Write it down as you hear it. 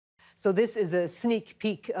So this is a sneak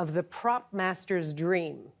peek of the prop master's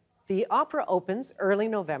dream. The opera opens early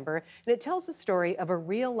November, and it tells the story of a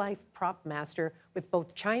real-life prop master with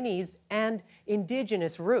both Chinese and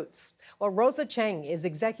Indigenous roots. Well, Rosa Cheng is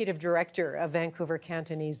Executive Director of Vancouver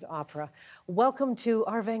Cantonese Opera. Welcome to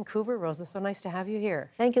our Vancouver, Rosa. So nice to have you here.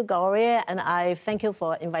 Thank you, Gloria, and I thank you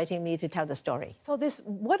for inviting me to tell the story. So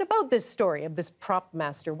what about this story of this prop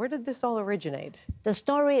master? Where did this all originate? The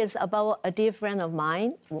story is about a dear friend of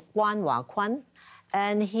mine, Wah-Kwan,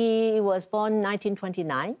 and he was born in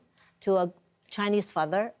 1929 to a Chinese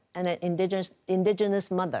father and an indigenous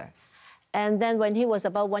mother. And then when he was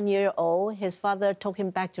about 1 year old, his father took him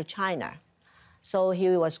back to China. So he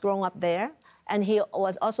was grown up there, and he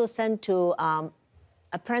was also sent to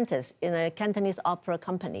apprentice in a Cantonese opera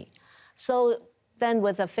company. So then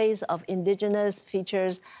with a face of indigenous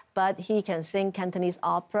features, but he can sing Cantonese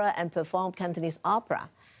opera and perform Cantonese opera.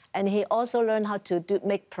 And he also learned how to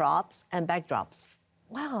make props and backdrops.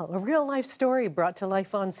 Wow, a real-life story brought to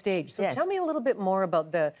life on stage. So yes. Tell me a little bit more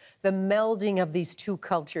about the melding of these two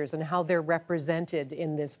cultures and how they're represented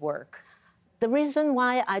in this work. The reason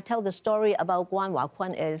why I tell the story about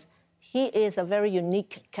Wah-Kwan is he is a very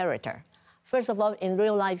unique character. First of all, in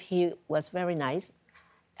real life, he was very nice,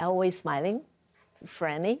 always smiling,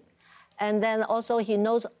 friendly. And then also he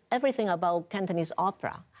knows everything about Cantonese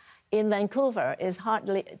opera. In Vancouver,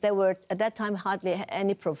 there were at that time hardly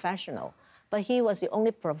any professional. But he was the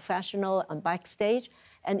only professional on backstage,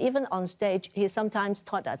 and even on stage, he sometimes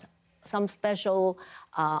taught us some special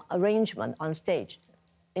arrangement on stage.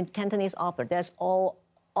 In Cantonese opera, there's all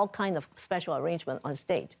kind of special arrangement on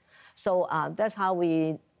stage. So that's how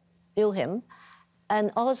we knew him.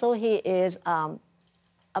 And also he is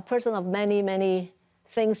a person of many, many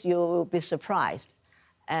things you will be surprised.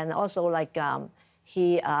 And also like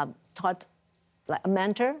he taught like a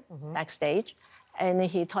mentor backstage. And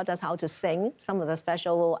he taught us how to sing some of the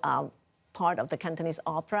special part of the Cantonese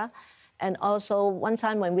opera. And also one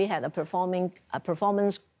time when we had a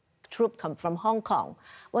performance troupe come from Hong Kong,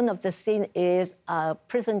 one of the scenes is a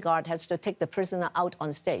prison guard has to take the prisoner out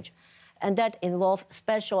on stage. And that involved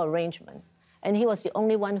special arrangement. And he was the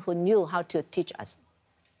only one who knew how to teach us.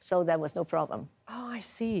 So there was no problem. Oh, I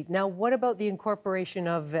see. Now, what about the incorporation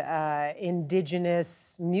of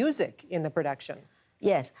indigenous music in the production?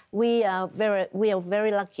 Yes, we are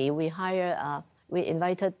very lucky. We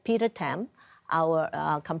invited Peter Tam,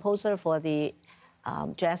 our composer for the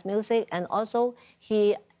jazz music, and also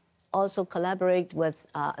he also collaborated with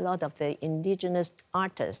a lot of the indigenous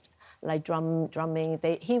artists, like drumming.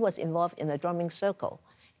 He was involved in the drumming circle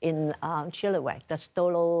in Chilliwack, the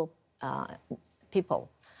Stolo people.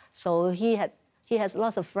 So he has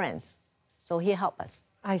lots of friends. So he helped us.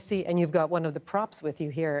 I see, and you've got one of the props with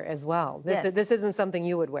you here as well. Yes. This isn't something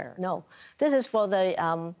you would wear. No, this is for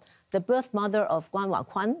the birth mother of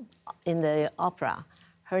Wah-Kwan in the opera.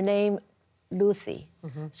 Her name, Lucy.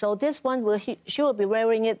 So this one she will be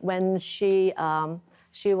wearing it when she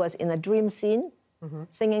was in a dream scene,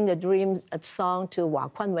 singing a song to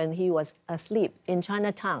Wah-Kwan when he was asleep in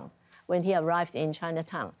Chinatown, when he arrived in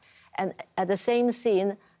Chinatown, and at the same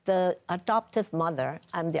scene. The adoptive mother,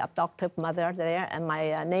 I'm the adoptive mother there, and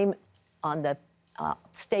my name on the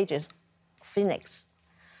stage is Phoenix.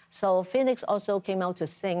 So Phoenix also came out to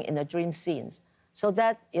sing in the dream scenes. So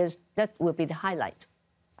that will be the highlight.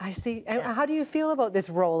 I see. And how do you feel about this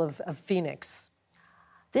role of Phoenix?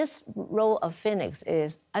 This role of Phoenix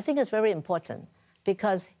I think it's very important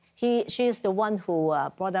because she is the one who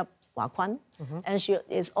brought up Wah-Kwan, and she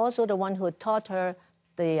is also the one who taught her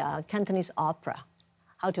the Cantonese opera.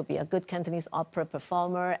 How to be a good Cantonese opera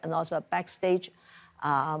performer and also a backstage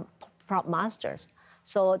prop masters.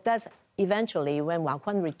 So that's eventually when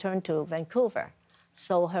Wah-Kwan returned to Vancouver.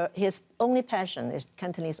 So his only passion is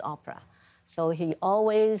Cantonese opera. So he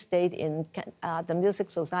always stayed in the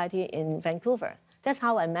Music Society in Vancouver. That's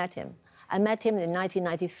how I met him. I met him in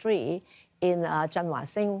 1993 in Chanhua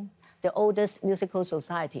Sing, the oldest musical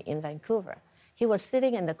society in Vancouver. He was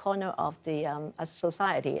sitting in the corner of the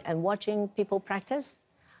society and watching people practice.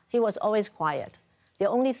 He was always quiet. The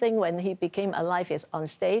only thing when he became alive is on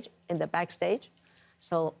stage, in the backstage.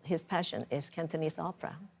 So his passion is Cantonese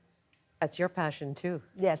opera. That's your passion, too.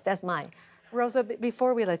 Yes, that's mine. Rosa,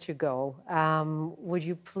 before we let you go, would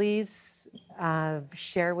you please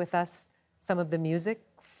share with us some of the music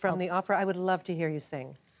from the opera? I would love to hear you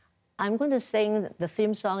sing. I'm going to sing the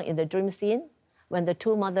theme song in the dream scene when the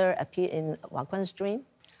two mothers appear in Wah-Kwan's dream.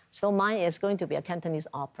 So mine is going to be a Cantonese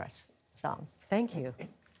opera song. Thank you.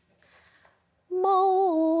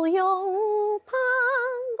 無用怕，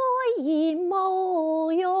愛兒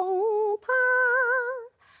無用怕，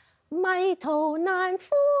迷途難呼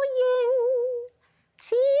應。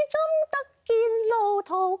始終得見路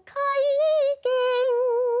途溪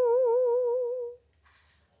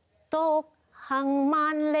徑，獨行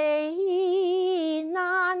萬里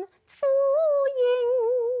難呼應，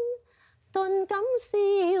頓感笑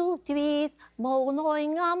別無奈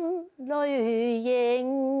暗淚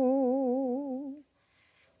盈，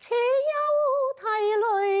且憂涕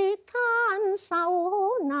淚嘆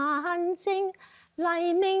愁難靜，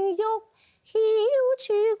黎明欲曉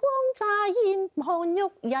曙光乍現，盼旭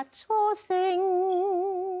日初升。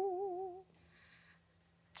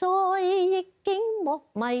在逆境莫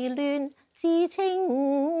迷亂，知清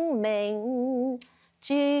明，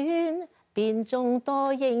轉變眾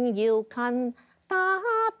多應要勤打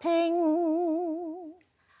拼，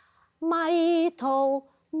迷途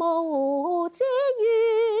無遮怨，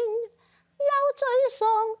憂沮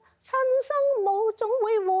喪，親生母總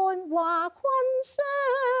會換華昆相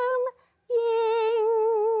應。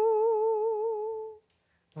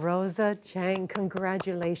Rosa Cheng,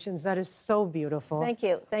 congratulations. That is so beautiful. Thank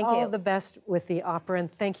you. Thank you. All the best with the opera, and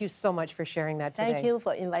thank you so much for sharing that today. Thank you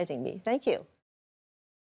for inviting me. Thank you.